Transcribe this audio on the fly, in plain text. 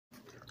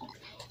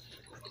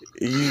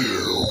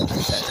You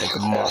pathetic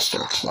monster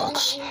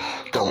trucks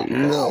don't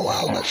know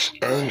how much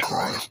anger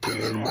I've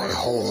been in my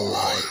whole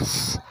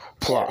life,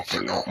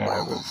 plotting out my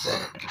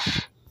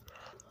revenge.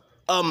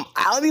 I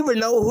don't even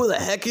know who the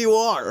heck you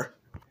are.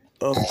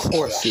 Of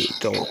course you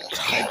don't,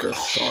 Tiger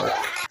Shark.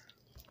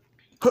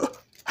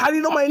 How do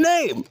you know my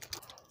name?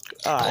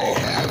 I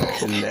have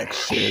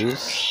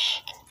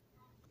connections.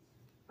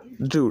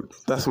 Dude,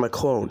 that's my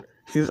clone.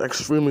 He's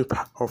extremely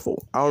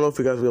powerful. I don't know if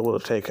you guys will be able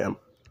to take him.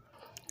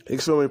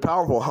 Extremely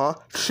powerful, huh?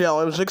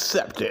 Challenge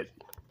accepted.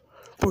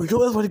 Bro, you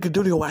know what he could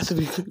do to your ass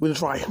if you would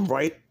try him,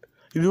 right?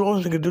 You know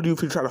what he could do to you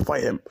if you try to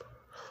fight him.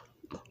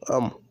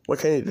 What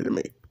can he do to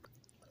me?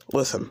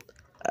 Listen,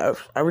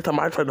 every time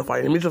I try to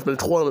fight him, he's just been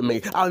toiling with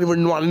me. I don't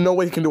even want to know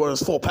what he can do with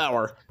his full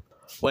power.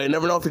 Well, you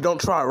never know if you don't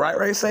try, right,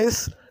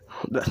 Raceace?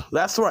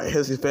 That's right,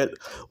 Hissy Fit.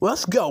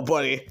 Let's go,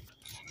 buddy.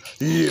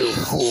 You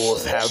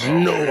fools have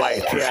no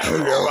idea who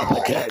you're up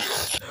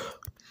against.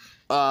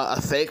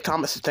 A fake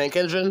Thomas the Tank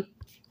Engine?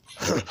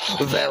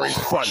 Very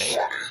funny.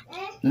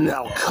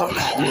 Now come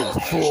at me,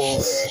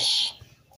 fools.